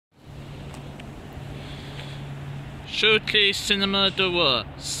Showcase Cinema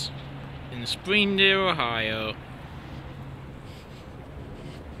Deluxe in Springdale, Ohio.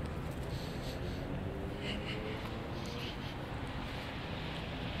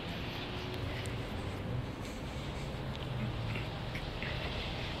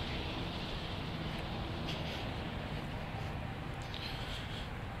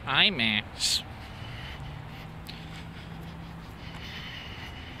 IMAX.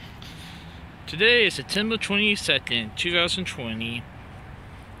 Today is September 22nd, 2020.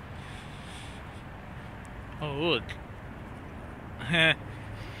 Oh, look.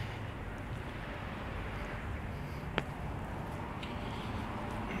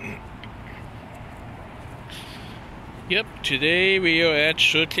 Yep, today we are at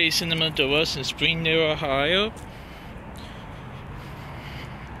Showcase Cinema Deluxe in Springdale, Ohio.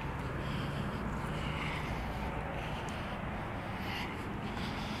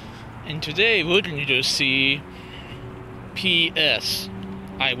 And today we're going to go see P.S.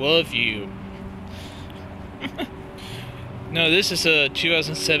 I Love You. No, this is a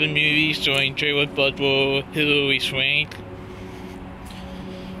 2007 movie starring Gerard Butler, Hilary Swank.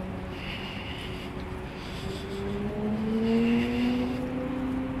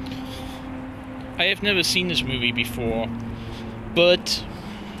 I have never seen this movie before, but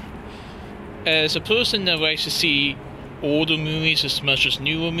as a person that likes to see older movies as much as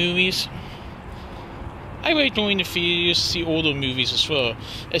newer movies, I like going to theaters to see older movies as well,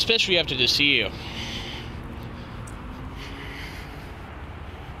 especially after this year.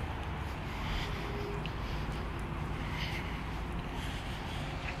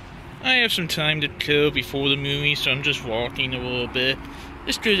 I have some time to kill before the movie, so I'm just walking a little bit.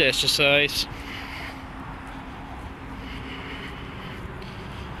 It's good exercise.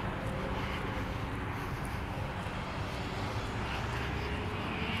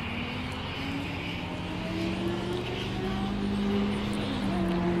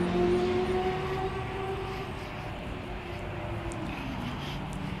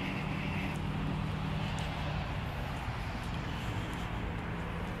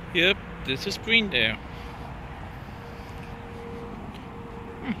 Yep, this is Springdale.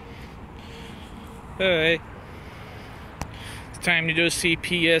 Alright. It's time to go see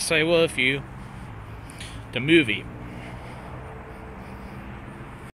P.S. I Love You, the movie.